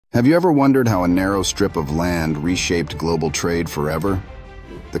Have you ever wondered how a narrow strip of land reshaped global trade forever?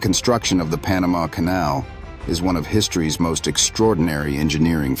 The construction of the Panama Canal is one of history's most extraordinary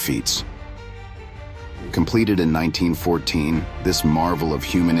engineering feats. Completed in 1914, this marvel of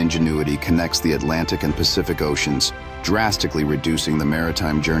human ingenuity connects the Atlantic and Pacific Oceans, drastically reducing the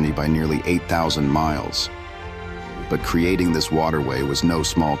maritime journey by nearly 8,000 miles. But creating this waterway was no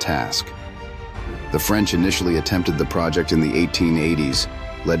small task. The French initially attempted the project in the 1880s,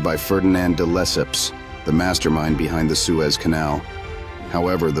 led by Ferdinand de Lesseps, the mastermind behind the Suez Canal.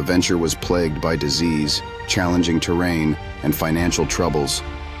 However, the venture was plagued by disease, challenging terrain, and financial troubles,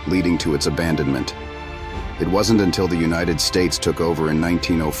 leading to its abandonment. It wasn't until the United States took over in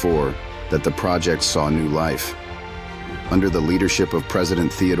 1904 that the project saw new life. Under the leadership of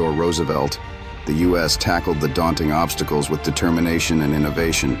President Theodore Roosevelt, the U.S. tackled the daunting obstacles with determination and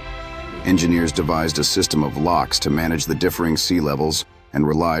innovation. Engineers devised a system of locks to manage the differing sea levels and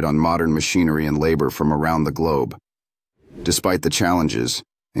relied on modern machinery and labor from around the globe. Despite the challenges,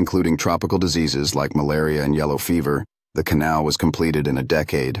 including tropical diseases like malaria and yellow fever, the canal was completed in a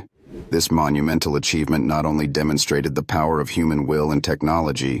decade. This monumental achievement not only demonstrated the power of human will and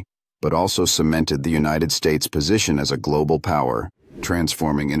technology, but also cemented the United States' position as a global power,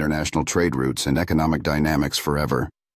 transforming international trade routes and economic dynamics forever.